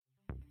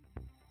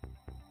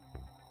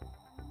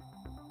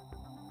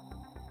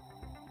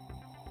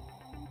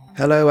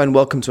Hello and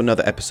welcome to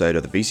another episode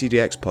of the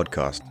VCDX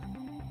podcast.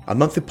 Our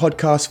monthly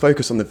podcast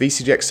focus on the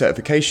VCDX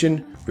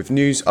certification with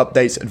news,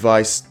 updates,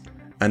 advice,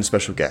 and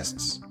special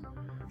guests.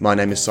 My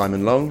name is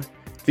Simon Long,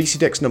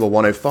 VCDX number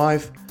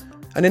 105,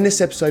 and in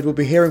this episode we'll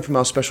be hearing from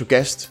our special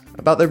guest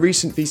about their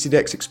recent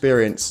VCDX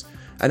experience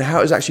and how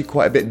it was actually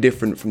quite a bit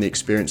different from the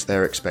experience they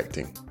were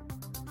expecting.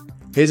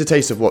 Here's a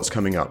taste of what's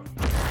coming up.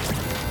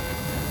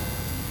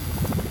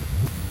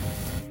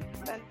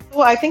 So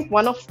I think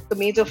one of the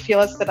major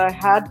fears that I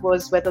had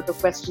was whether the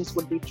questions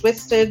would be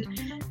twisted,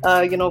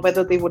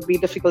 whether they would be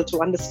difficult to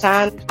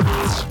understand.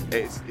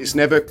 It's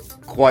never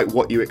quite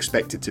what you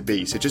expect it to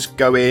be. So just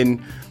go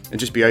in and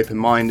just be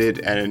open-minded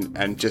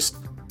and just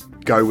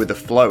go with the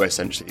flow,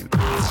 essentially.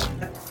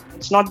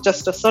 It's not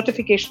just a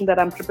certification that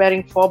I'm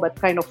preparing for, but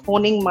kind of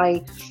honing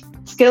my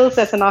skills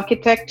as an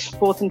architect,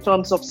 both in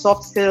terms of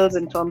soft skills,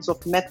 in terms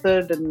of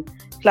method and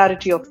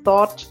clarity of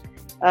thought,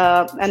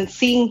 and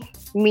seeing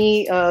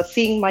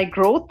my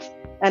growth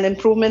and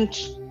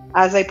improvement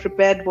as I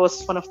prepared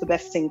was one of the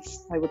best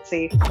things, I would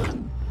say.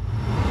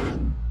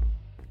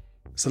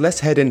 So let's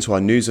head into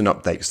our news and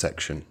updates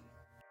section.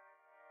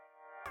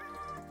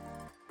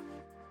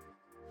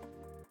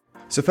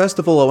 So first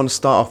of all, I want to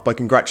start off by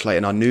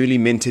congratulating our newly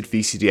minted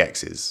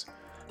VCDXs.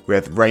 We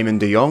have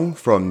Raymond de Jong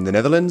from the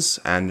Netherlands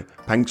and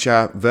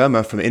Pankaj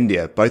Verma from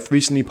India, both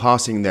recently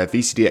passing their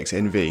VCDX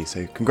NV.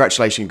 So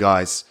congratulations,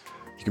 guys.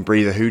 You can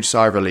breathe a huge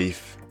sigh of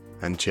relief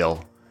and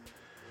chill.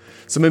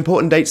 Some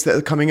important dates that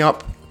are coming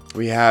up.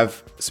 We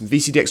have some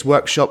VCDX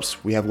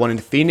workshops. We have one in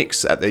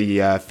Phoenix at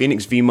the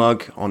Phoenix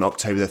VMUG on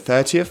October the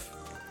 30th.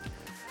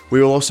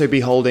 We will also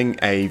be holding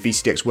a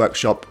VCDX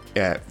workshop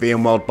at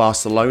VMworld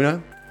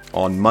Barcelona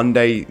on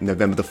Monday,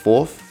 November the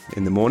 4th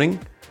in the morning.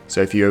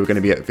 So if you're going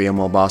to be at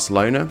VMworld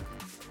Barcelona,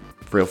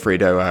 feel free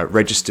to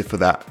register for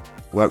that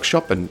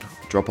workshop and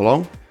drop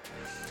along.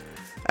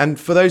 And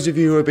for those of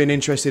you who have been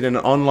interested in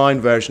an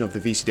online version of the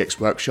VCDX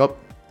workshop,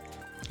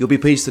 you'll be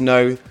pleased to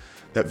know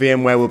that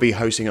VMware will be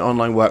hosting an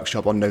online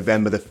workshop on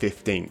November the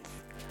 15th.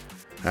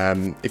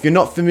 If you're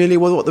not familiar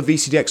with what the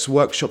VCDX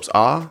workshops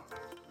are,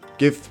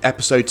 give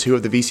episode 2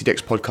 of the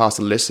VCDX podcast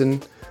a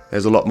listen.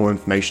 There's a lot more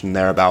information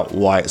there about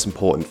why it's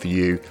important for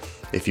you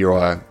if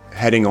you're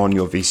heading on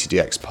your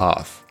VCDX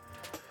path.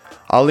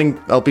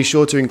 I'll be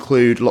sure to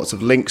include lots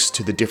of links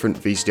to the different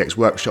VCDX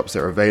workshops that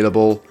are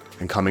available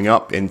and coming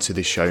up into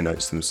the show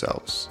notes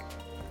themselves.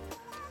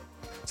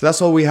 So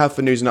that's all we have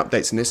for news and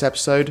updates in this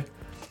episode.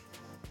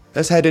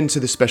 Let's head into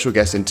the special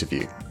guest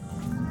interview.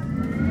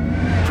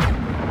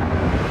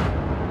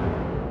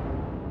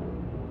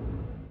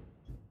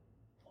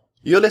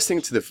 You're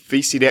listening to the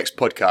VCDX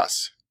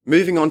podcast.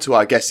 Moving on to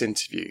our guest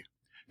interview.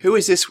 Who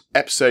is this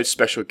episode's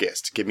special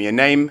guest? Give me a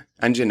name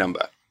and your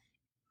number.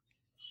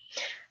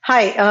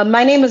 Hi,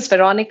 my name is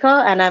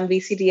Veronica and I'm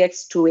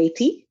VCDX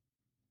 280.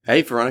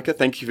 Hey Veronica,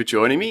 thank you for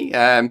joining me.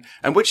 And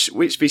which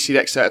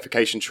VCDX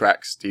certification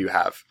tracks do you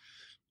have?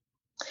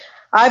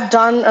 I've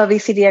done a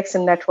VCDX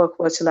in network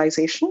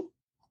virtualization.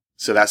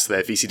 So that's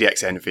the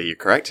VCDX NV,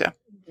 correct? Yeah.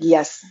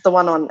 Yes, the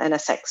one on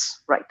NSX,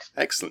 right.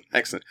 Excellent.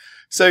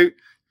 So,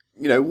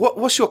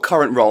 what's your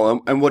current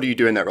role and what do you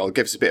do in that role?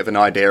 Give us a bit of an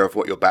idea of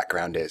what your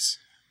background is.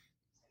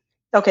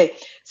 Okay,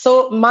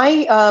 so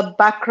my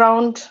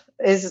background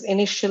is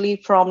initially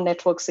from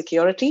network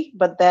security,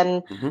 but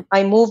then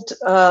I moved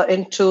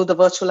into the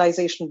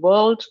virtualization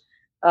world,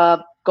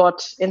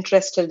 got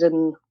interested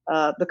in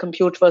the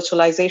compute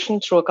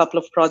virtualization through a couple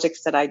of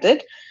projects that I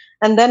did,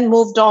 and then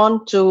moved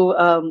on to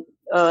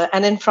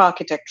an infra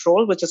architect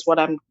role, which is what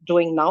I'm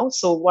doing now.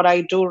 So what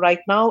I do right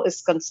now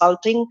is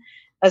consulting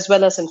as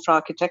well as infra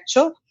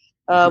architecture,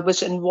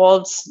 which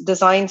involves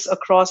designs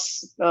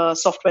across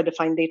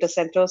software-defined data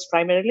centers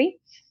primarily.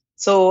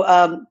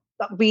 So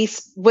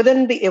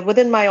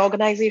within my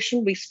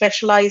organization, we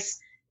specialize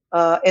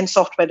in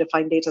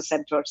software-defined data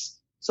centers.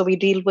 So we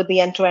deal with the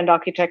end-to-end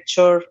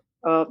architecture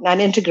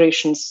and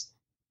integrations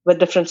with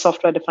different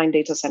software-defined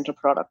data center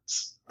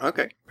products.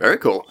 Okay, very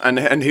cool.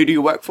 And who do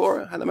you work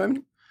for at the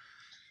moment?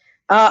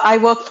 I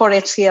work for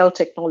HCL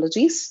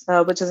Technologies,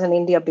 which is an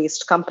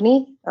India-based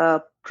company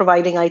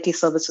providing IT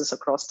services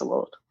across the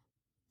world.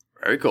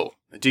 Very cool.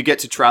 Do you get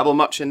to travel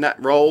much in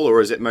that role, or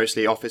is it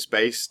mostly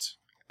office-based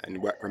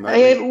and work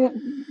remotely?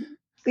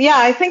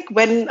 I think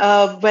when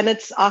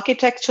it's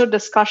architecture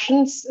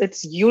discussions,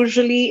 it's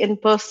usually in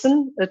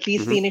person, at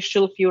least the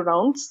initial few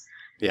rounds.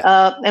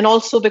 Yeah. And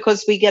also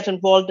because we get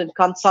involved in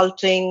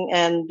consulting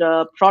and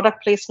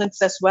product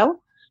placements as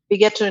well, we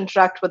get to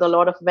interact with a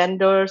lot of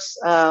vendors,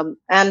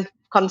 and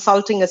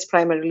consulting is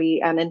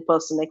primarily an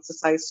in-person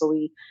exercise. So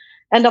we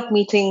end up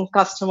meeting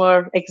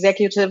customer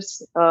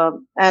executives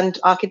and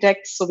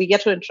architects. So we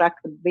get to interact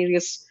with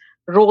various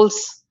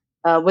roles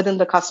within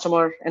the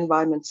customer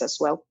environments as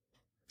well.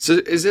 So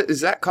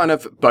is that kind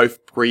of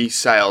both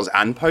pre-sales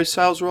and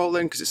post-sales role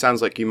then? Because it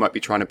sounds like you might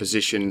be trying to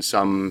position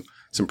some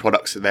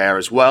products there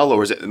as well,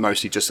 or is it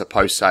mostly just a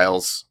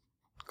post-sales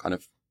kind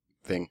of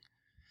thing?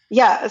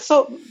 Yeah,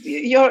 so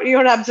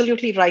you're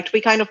absolutely right.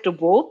 We kind of do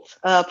both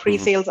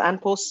pre-sales and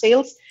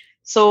post-sales.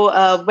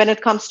 So when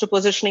it comes to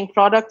positioning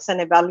products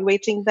and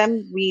evaluating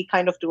them, we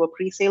kind of do a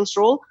pre-sales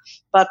role,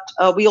 but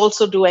we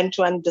also do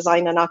end-to-end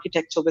design and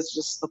architecture, which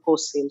is a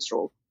post-sales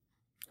role.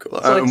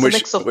 Cool. So it's a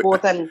mix of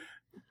both, and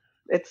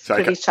it's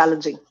pretty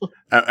challenging.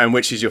 And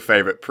which is your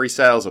favorite,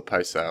 pre-sales or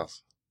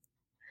post-sales?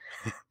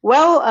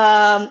 Well,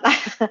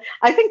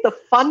 I think the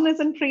fun is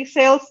in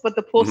pre-sales, but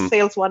the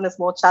post-sales one is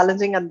more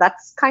challenging, and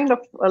that's kind of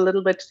a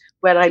little bit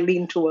where I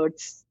lean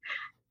towards.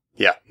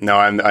 Yeah, no,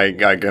 I'm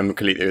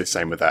completely the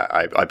same with that.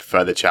 I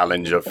prefer the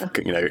challenge of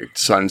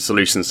trying to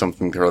solution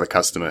something for the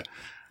customer.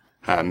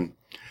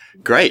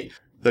 Great.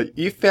 So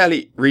you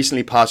fairly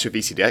recently passed your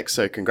VCDX,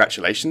 so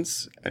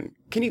congratulations. And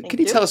can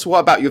you tell us what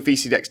about your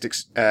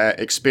VCDX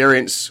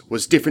experience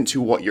was different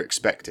to what you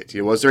expected?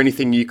 Was there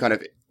anything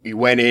you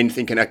went in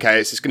thinking, okay,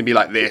 it's just going to be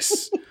like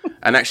this,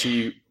 and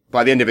actually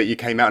by the end of it you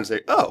came out and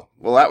said, oh,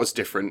 well, that was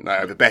different,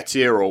 either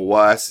better or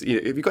worse? Have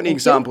you got any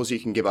examples you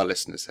can give our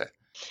listeners here?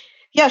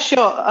 Yeah, sure.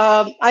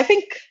 I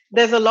think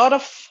there's a lot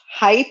of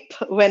hype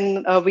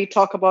when we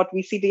talk about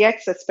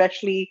VCDX,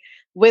 especially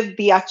with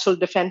the actual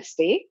defense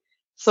day.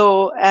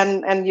 So,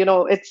 and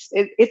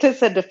it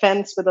is a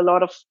defense with a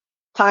lot of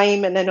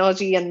time and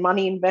energy and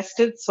money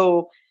invested.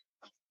 So,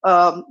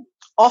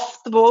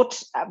 off the boat,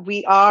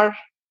 we are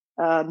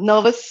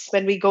nervous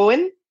when we go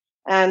in,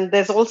 and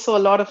there's also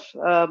a lot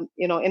of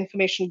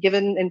information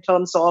given in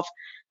terms of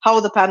how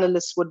the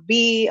panelists would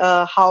be,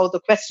 how the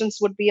questions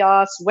would be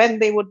asked, when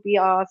they would be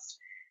asked.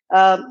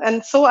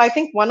 And so I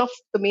think one of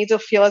the major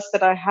fears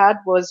that I had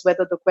was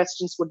whether the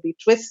questions would be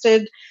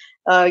twisted,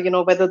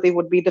 whether they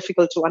would be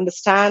difficult to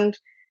understand,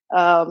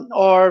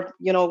 or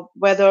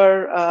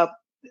whether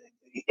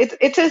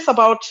it is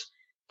about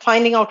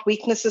finding out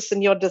weaknesses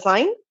in your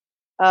design.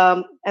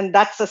 And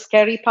that's a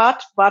scary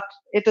part, but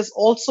it is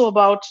also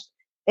about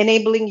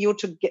enabling you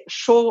to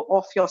show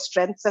off your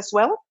strengths as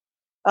well.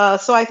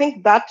 So I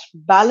think that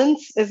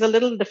balance is a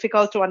little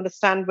difficult to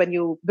understand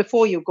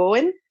before you go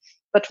in.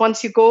 But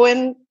once you go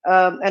in,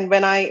 and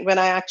when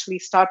I actually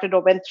started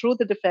or went through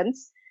the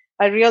defense,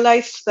 I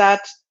realized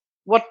that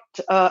what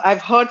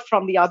I've heard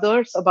from the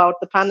others about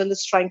the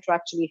panelists trying to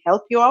actually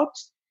help you out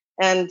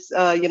and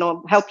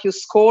help you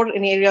score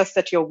in areas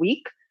that you're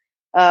weak.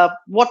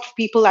 What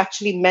people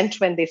actually meant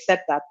when they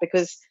said that,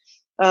 because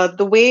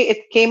the way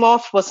it came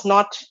off was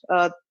not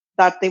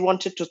that they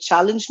wanted to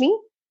challenge me,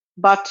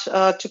 but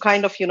to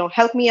kind of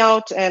help me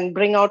out and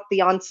bring out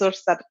the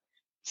answers that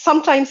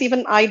sometimes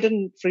even I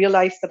didn't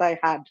realize that I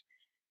had.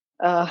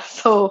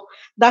 So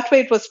that way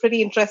it was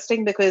pretty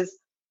interesting, because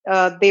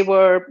they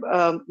were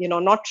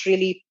not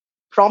really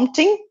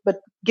prompting,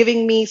 but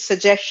giving me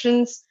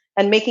suggestions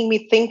and making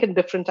me think in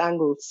different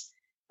angles.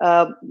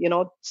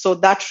 So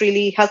that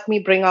really helped me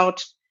bring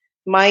out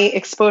my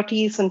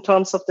expertise in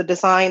terms of the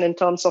design, in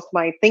terms of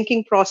my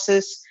thinking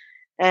process.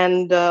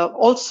 And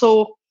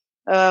also,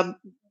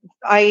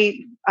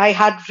 I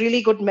had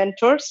really good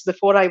mentors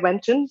before I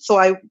went in. So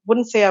I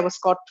wouldn't say I was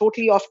caught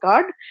totally off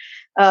guard.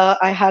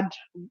 I had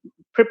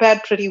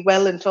prepared pretty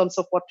well in terms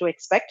of what to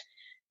expect.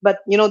 But,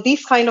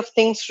 these kind of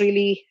things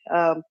really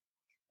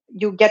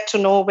you get to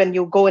know when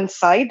you go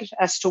inside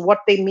as to what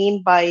they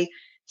mean by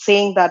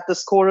saying that the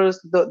scorers,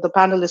 the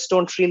panelists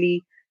don't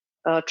really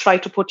try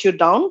to put you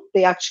down.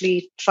 They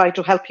actually try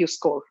to help you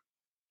score,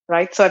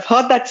 right? So I've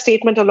heard that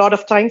statement a lot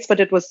of times, but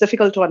it was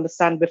difficult to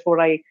understand before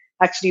I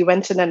actually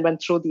went in and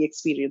went through the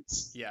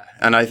experience. Yeah.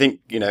 And I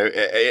think,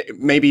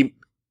 maybe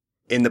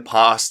in the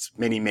past,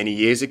 many, many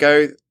years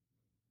ago,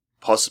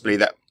 possibly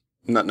that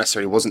not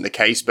necessarily wasn't the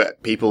case,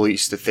 but people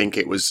used to think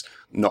it was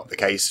not the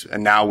case.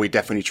 And now we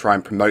definitely try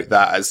and promote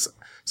that as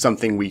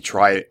something we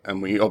try,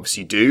 and we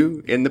obviously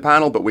do in the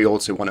panel, but we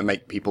also want to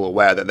make people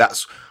aware that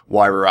that's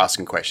why we're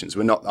asking questions.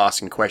 We're not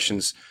asking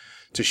questions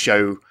to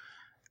show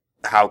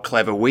how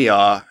clever we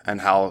are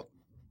and how,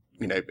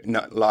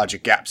 larger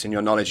gaps in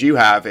your knowledge you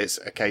have. It's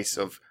a case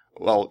of,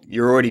 well,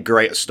 you're already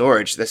great at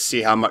storage. Let's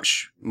see how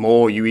much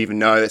more you even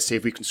know. Let's see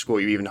if we can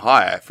score you even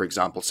higher, for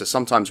example. So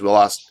sometimes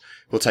we'll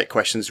take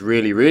questions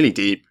really, really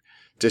deep,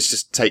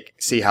 just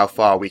see how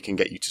far we can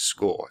get you to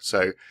score.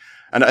 So,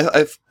 and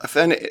I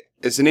found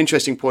it's an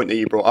interesting point that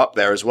you brought up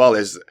there as well,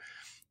 is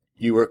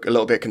you were a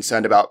little bit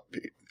concerned about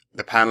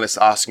the panelists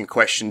asking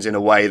questions in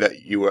a way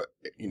that you were,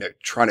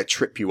 trying to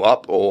trip you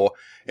up, or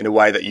in a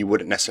way that you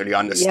wouldn't necessarily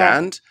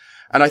understand. Yeah.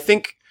 And I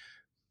think,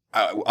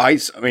 I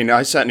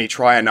certainly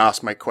try and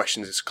ask my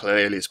questions as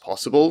clearly as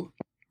possible.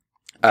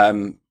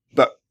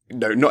 But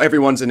not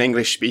everyone's an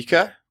English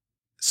speaker.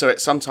 So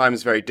it's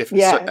sometimes very difficult.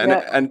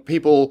 Yeah, and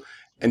people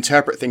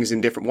interpret things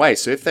in different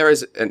ways. So if there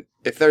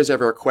is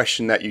ever a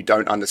question that you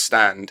don't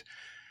understand,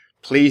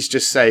 please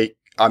just say,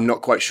 I'm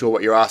not quite sure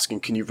what you're asking.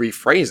 Can you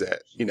rephrase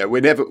it?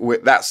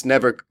 That's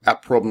never a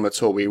problem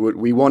at all. We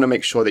want to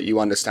make sure that you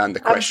understand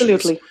the questions.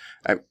 Absolutely.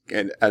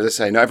 And as I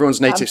say, not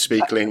everyone's native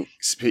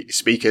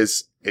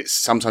speakers. It's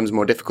sometimes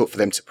more difficult for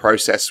them to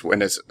process when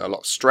there's a lot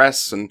of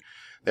stress and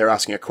they're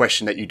asking a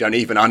question that you don't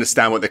even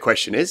understand what the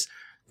question is.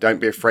 Don't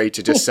be afraid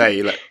to just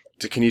say,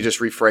 can you just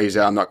rephrase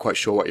it? I'm not quite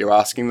sure what you're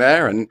asking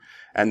there.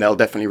 And they'll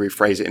definitely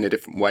rephrase it in a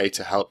different way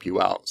to help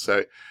you out.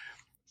 So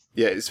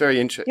Yeah, it's very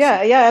interesting.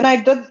 Yeah, and I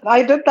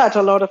did that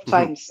a lot of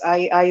times.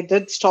 I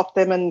did stop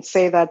them and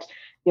say that,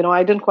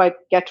 I didn't quite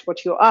get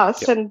what you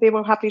asked, Yep. and they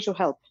were happy to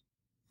help.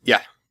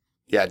 Yeah,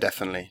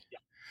 definitely.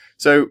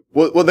 So,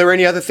 were there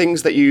any other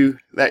things that you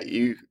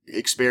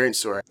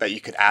experienced or that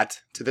you could add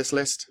to this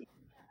list?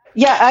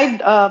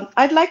 Yeah,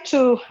 I'd like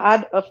to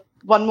add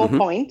one more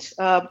point.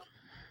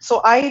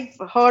 So I've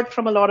heard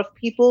from a lot of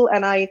people,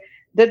 and I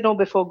did know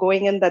before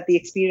going in that the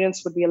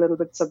experience would be a little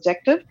bit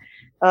subjective,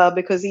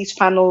 because each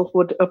panel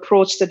would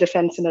approach the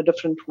defense in a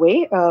different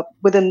way,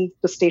 within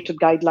the stated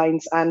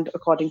guidelines and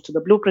according to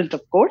the blueprint,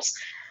 of course.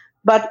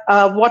 But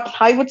what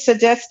I would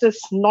suggest is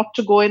not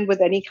to go in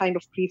with any kind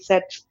of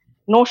preset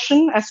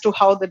notion as to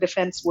how the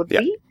defense would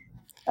be,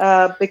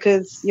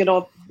 because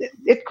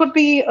it could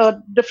be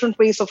different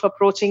ways of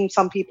approaching.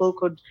 Some people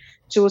could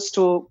choose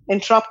to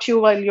interrupt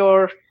you while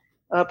you're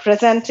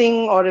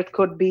presenting, or it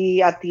could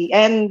be at the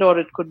end, or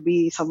it could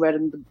be somewhere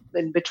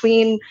in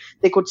between.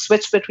 They could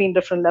switch between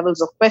different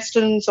levels of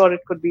questions, or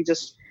it could be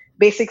just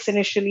basics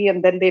initially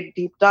and then they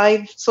deep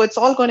dive. So it's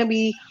all going to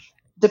be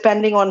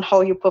depending on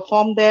how you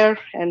perform there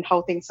and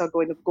how things are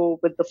going to go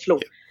with the flow,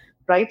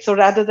 right? So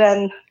rather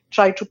than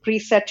try to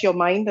preset your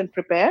mind and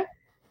prepare,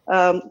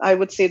 I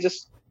would say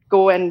just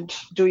go and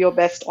do your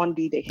best on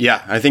D-Day.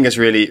 Yeah, I think that's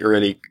really,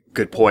 really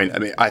good point. I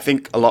mean, I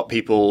think a lot of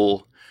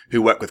people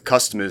who work with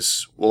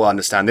customers will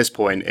understand this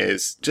point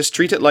is just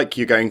treat it like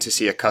you're going to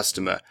see a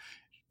customer.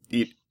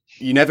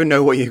 You never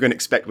know what you're going to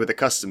expect with a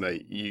customer.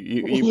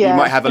 You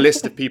might have a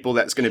list of people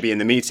that's going to be in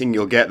the meeting.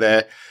 You'll get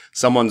there.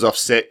 Someone's off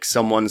sick.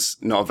 Someone's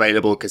not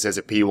available because there's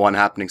a P1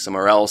 happening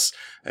somewhere else.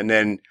 And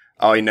then,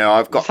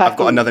 I've got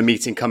another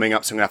meeting coming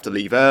up, so I'm going to have to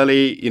leave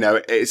early.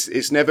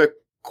 It's never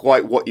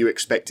quite what you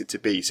expect it to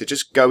be. So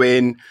just go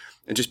in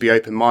and just be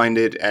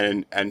open-minded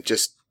and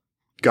just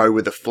go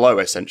with the flow,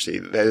 essentially.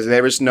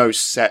 There is no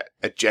set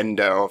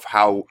agenda of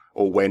how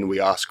or when we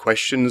ask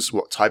questions,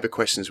 what type of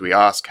questions we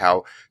ask,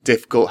 how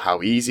difficult,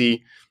 how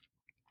easy.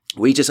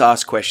 We just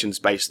ask questions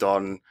based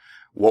on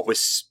what we're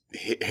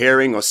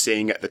hearing or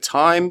seeing at the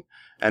time.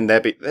 And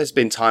there's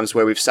been times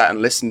where we've sat and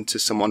listened to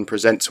someone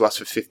present to us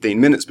for 15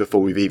 minutes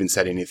before we've even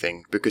said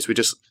anything, because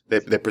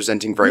they're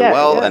presenting very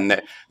well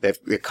and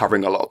they're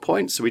covering a lot of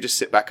points. So we just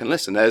sit back and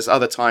listen. There's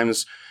other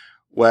times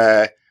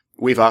where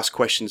we've asked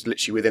questions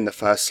literally within the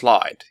first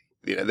slide.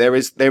 There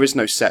is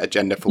no set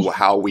agenda for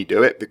how we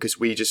do it, because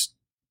we just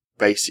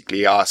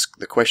basically ask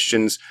the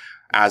questions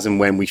as and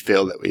when we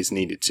feel that is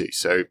needed to.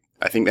 So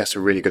I think that's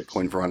a really good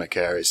point,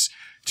 Veronica, is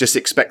just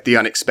expect the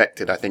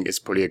unexpected. I think is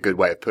probably a good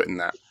way of putting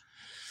that.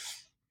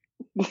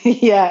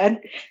 Yeah,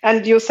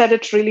 and you said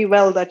it really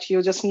well, that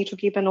you just need to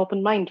keep an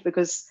open mind,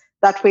 because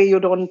that way you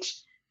don't,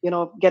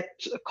 get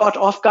caught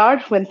off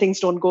guard when things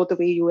don't go the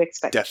way you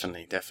expect.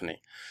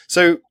 Definitely.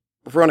 So,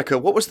 Veronica,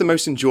 what was the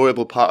most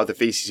enjoyable part of the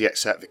VCDX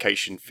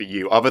certification for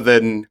you, other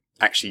than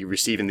actually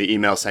receiving the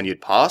email saying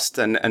you'd passed?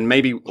 And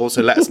maybe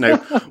also let us know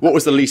what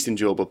was the least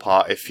enjoyable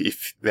part,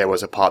 if there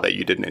was a part that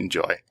you didn't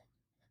enjoy.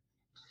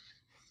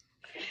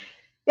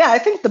 Yeah, I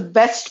think the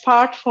best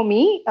part for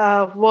me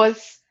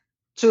was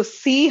to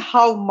see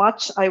how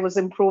much I was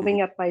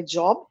improving at my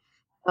job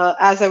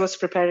as I was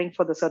preparing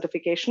for the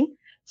certification.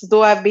 So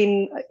though I've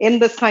been in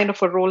this kind of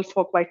a role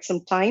for quite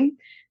some time,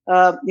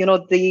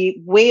 the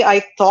way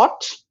I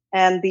thought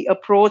and the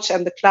approach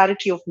and the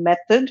clarity of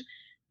method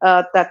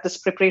that this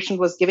preparation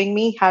was giving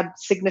me had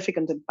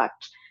significant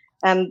impact.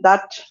 And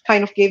that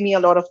kind of gave me a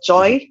lot of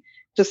joy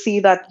to see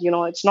that,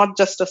 it's not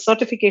just a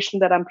certification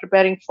that I'm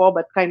preparing for,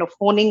 but kind of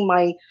honing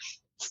my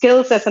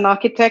skills as an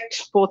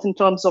architect, both in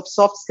terms of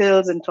soft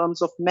skills, in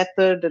terms of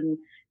method and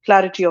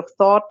clarity of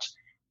thought,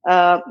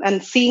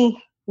 and seeing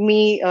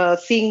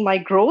my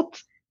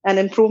growth and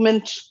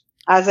improvement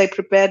as I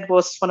prepared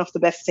was one of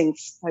the best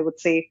things, I would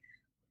say,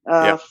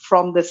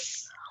 from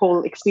this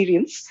whole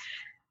experience.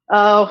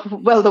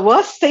 Well, the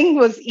worst thing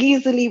was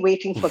easily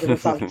waiting for the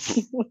results.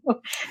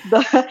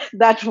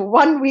 That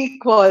 1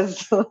 week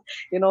was,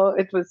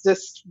 it was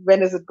just,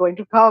 when is it going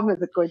to come?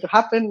 Is it going to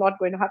happen? Not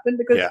going to happen?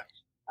 Because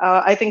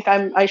I think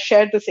I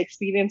shared this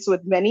experience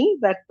with many,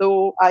 that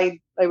though I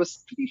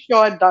was pretty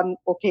sure I'd done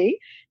okay,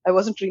 I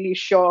wasn't really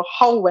sure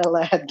how well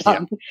I had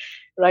done,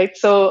 right?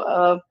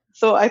 So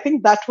I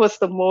think that was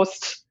the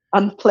most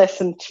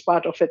unpleasant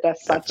part of it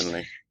as such.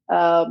 Definitely.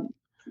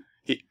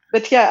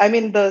 But yeah, I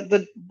mean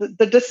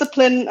the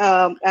discipline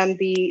and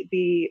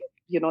the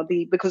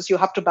because you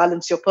have to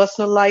balance your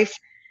personal life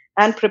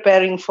and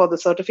preparing for the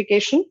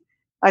certification.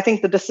 I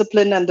think the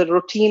discipline and the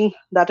routine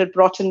that it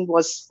brought in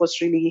was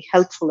really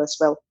helpful as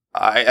well.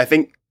 I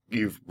think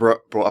you've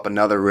brought up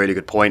another really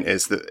good point,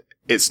 is that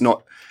it's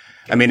not,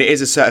 I mean, it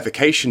is a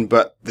certification,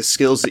 but the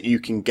skills that you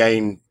can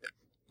gain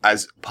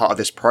as part of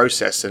this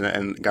process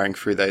and going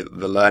through the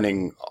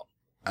learning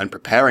and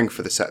preparing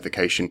for the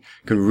certification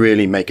can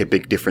really make a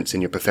big difference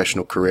in your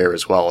professional career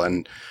as well.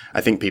 And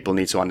I think people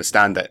need to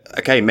understand that,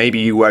 okay, maybe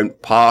you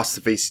won't pass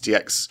the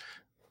VCTX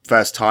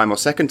first time or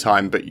second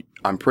time, but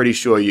I'm pretty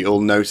sure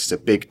you'll notice a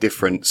big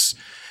difference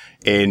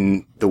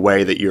in the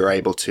way that you're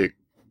able to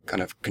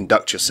kind of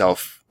conduct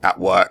yourself at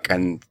work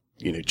and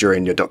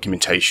during your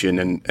documentation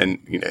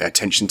and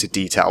attention to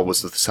detail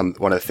was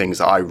one of the things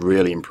that I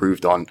really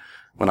improved on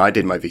when I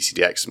did my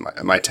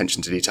VCDX. My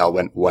attention to detail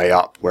went way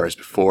up, whereas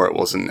before it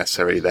wasn't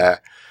necessarily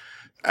there.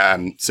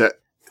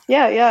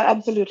 Yeah,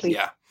 absolutely.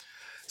 Yeah.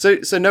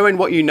 So knowing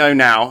what you know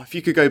now, if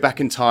you could go back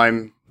in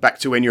time, back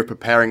to when you were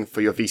preparing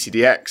for your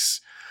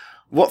VCDX,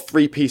 what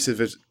 3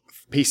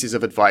 pieces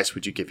of advice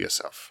would you give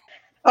yourself?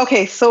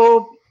 Okay,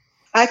 so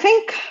I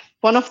think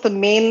one of the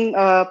main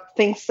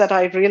things that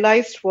I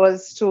realized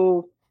was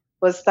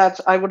that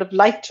I would have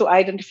liked to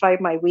identify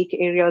my weak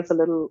areas a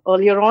little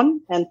earlier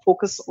on and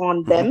focus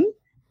on them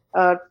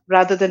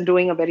rather than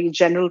doing a very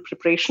general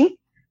preparation.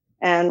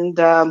 And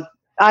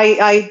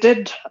I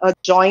did a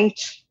joint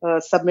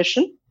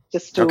submission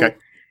just to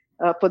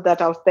put that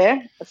out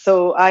there.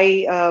 So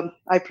I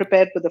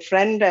prepared with a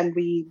friend, and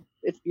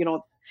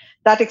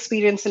that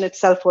experience in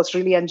itself was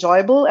really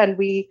enjoyable, and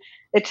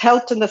it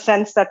helped in the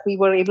sense that we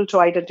were able to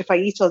identify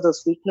each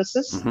other's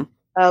weaknesses.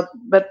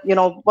 But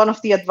one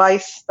of the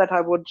advice that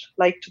I would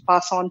like to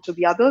pass on to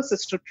the others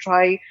is to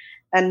try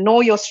and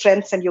know your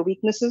strengths and your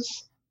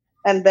weaknesses,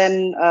 and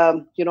then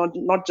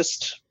not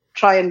just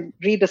try and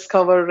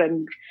rediscover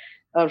and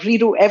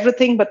redo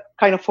everything, but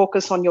kind of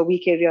focus on your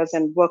weak areas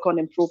and work on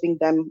improving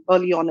them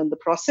early on in the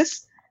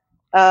process.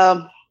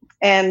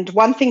 And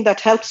one thing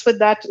that helps with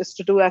that is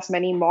to do as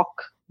many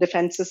mock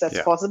defenses as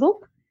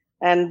possible.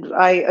 And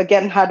I,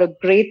 again, had a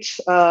great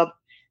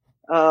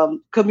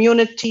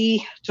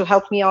community to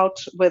help me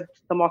out with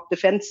the mock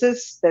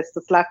defenses. There's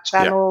the Slack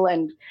channel,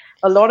 and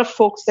a lot of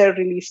folks there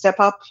really step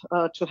up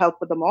to help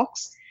with the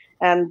mocks.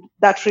 And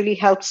that really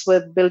helps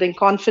with building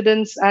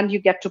confidence, and you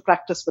get to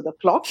practice with a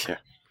clock.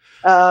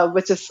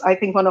 Which is, I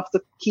think, one of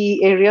the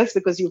key areas,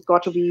 because you've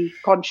got to be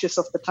conscious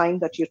of the time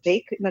that you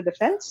take in a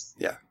defense.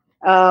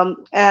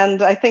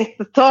 And I think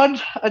the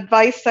third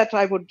advice that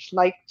I would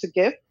like to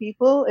give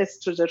people is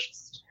to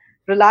just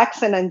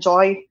relax and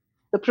enjoy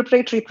the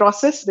preparatory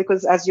process,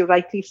 because as you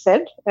rightly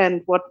said,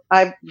 and what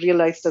I've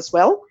realized as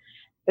well,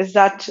 is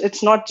that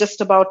it's not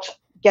just about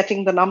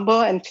getting the number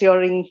and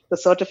clearing the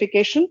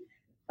certification.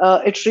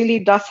 It really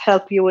does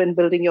help you in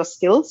building your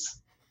skills.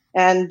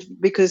 And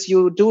because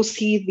you do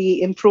see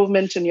the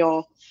improvement in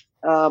your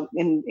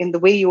in the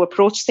way you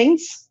approach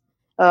things,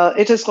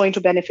 it is going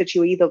to benefit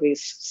you either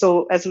ways.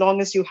 So as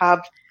long as you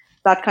have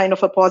that kind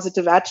of a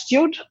positive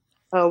attitude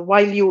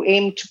while you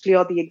aim to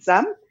clear the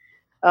exam,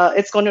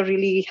 it's going to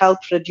really help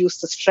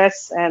reduce the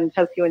stress and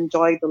help you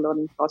enjoy the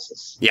learning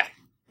process. Yeah,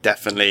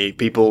 definitely.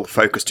 People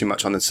focus too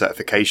much on the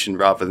certification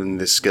rather than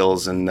the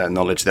skills and the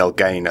knowledge they'll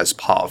gain as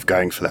part of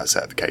going for that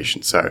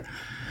certification. So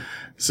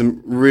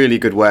some really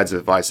good words of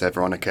advice there,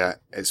 Veronica.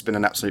 It's been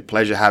an absolute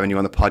pleasure having you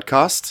on the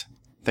podcast.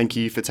 Thank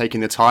you for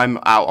taking the time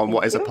out on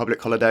what is a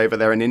public holiday over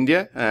there in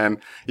India.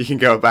 You can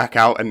go back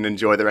out and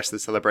enjoy the rest of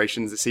the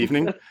celebrations this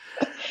evening.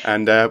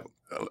 And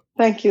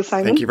thank you,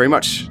 Simon. Thank you very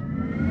much.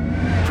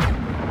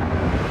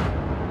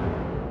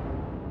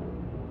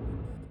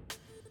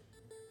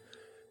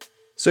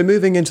 So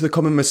moving into the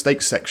common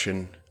mistakes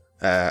section,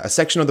 a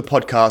section of the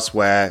podcast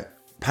where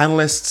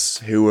panelists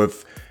who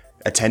have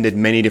attended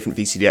many different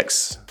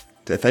VCDX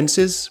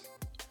defenses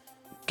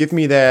give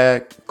me their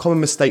common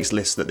mistakes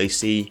list that they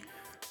see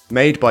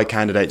made by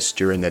candidates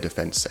during their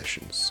defense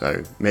sessions.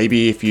 So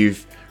maybe if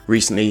you've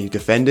recently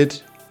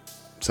defended,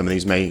 some of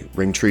these may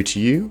ring true to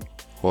you,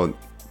 but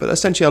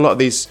essentially a lot of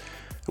these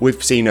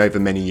we've seen over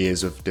many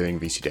years of doing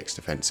VCDX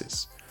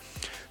defenses.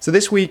 So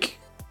this week,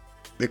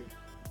 the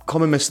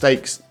common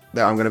mistakes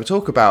that I'm going to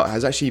talk about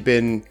has actually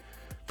been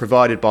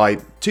provided by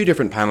 2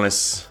 different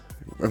panelists,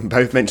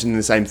 both mentioning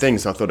the same thing,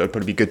 so I thought it would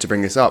probably be good to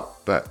bring this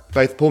up. But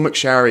both Paul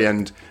McSharry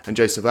and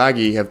Joseph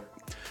Aggie have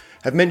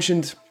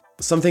mentioned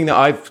something that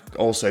I've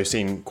also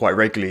seen quite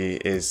regularly,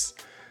 is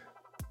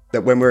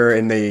that when we're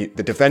in the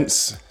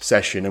defense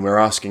session and we're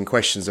asking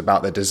questions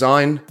about the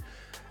design,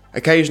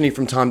 occasionally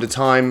from time to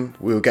time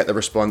we'll get the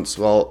response,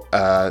 well,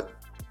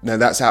 no,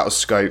 that's out of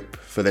scope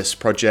for this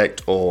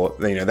project, or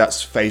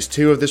that's phase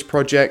 2 of this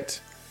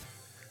project.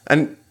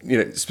 And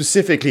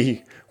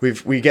specifically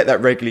we get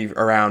that regularly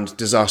around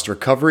disaster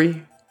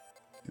recovery.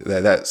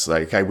 That's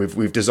like, okay,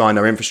 we've designed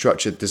our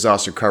infrastructure,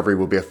 disaster recovery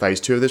will be a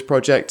phase 2 of this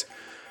project.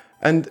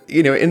 And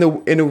in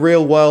a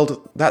real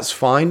world, that's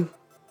fine,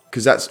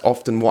 because that's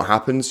often what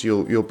happens.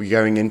 You'll be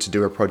going in to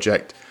do a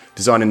project,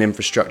 design an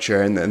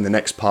infrastructure, and then the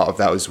next part of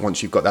that is,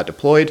 once you've got that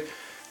deployed,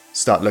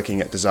 start looking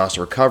at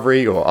disaster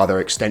recovery or other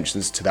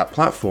extensions to that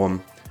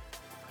platform.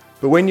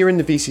 But when you're in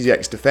the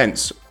VCDX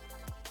defense,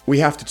 we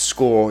have to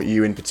score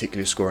you in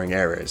particular scoring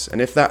areas.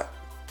 And if that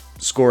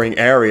scoring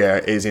area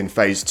is in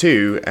phase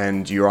 2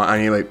 and you're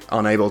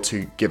unable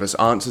to give us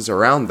answers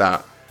around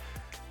that,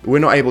 we're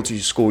not able to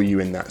score you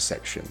in that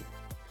section.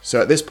 So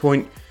at this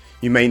point,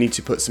 you may need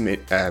to put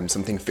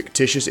something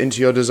fictitious into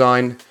your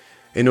design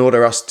in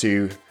order us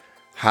to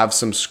have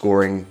some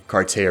scoring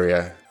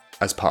criteria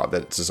as part of the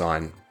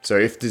design. So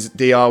if the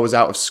DR was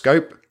out of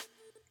scope,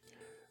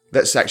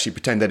 let's actually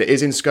pretend that it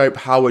is in scope.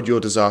 How would your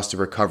disaster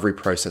recovery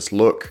process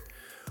look?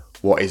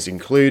 What is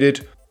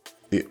included?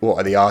 What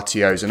are the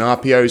RTOs and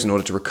RPOs in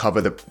order to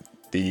recover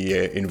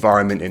the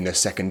environment in a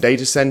second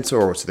data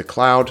center or to the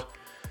cloud.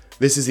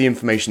 This is the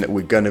information that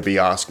we're going to be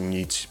asking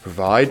you to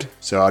provide.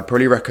 So I'd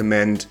probably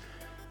recommend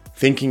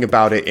thinking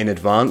about it in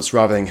advance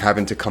rather than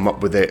having to come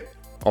up with it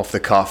off the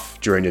cuff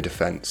during your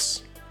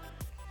defense.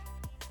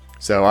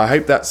 So I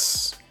hope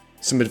that's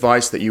some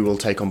advice that you will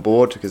take on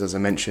board, because as I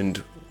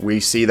mentioned, we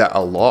see that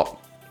a lot.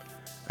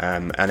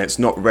 And it's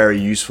not very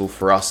useful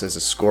for us as a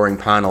scoring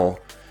panel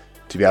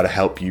to be able to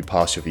help you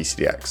pass your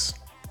VCDX.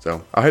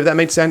 So I hope that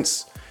made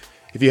sense.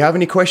 If you have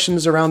any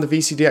questions around the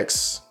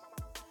VCDX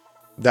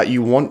that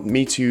you want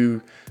me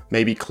to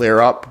maybe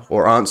clear up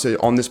or answer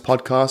on this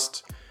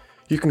podcast,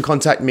 you can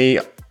contact me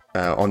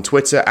on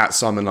Twitter at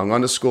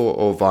 @SimonLong_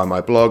 or via my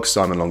blog,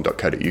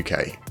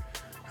 simonlong.co.uk.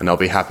 And I'll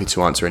be happy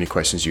to answer any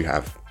questions you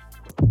have.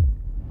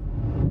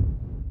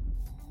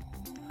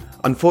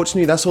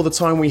 Unfortunately, that's all the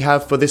time we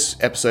have for this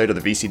episode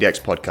of the VCDX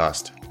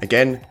podcast.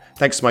 Again,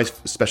 thanks to my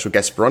special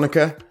guest,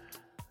 Veronica.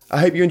 I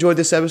hope you enjoyed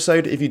this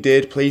episode. If you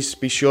did, please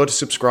be sure to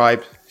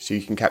subscribe so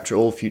you can capture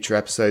all future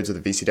episodes of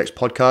the VCDX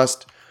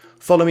podcast.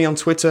 Follow me on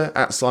Twitter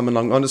at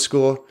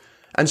 @SimonLong_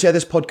 and share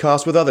this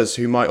podcast with others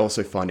who might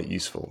also find it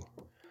useful.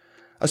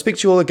 I'll speak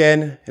to you all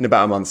again in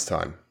about a month's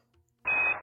time.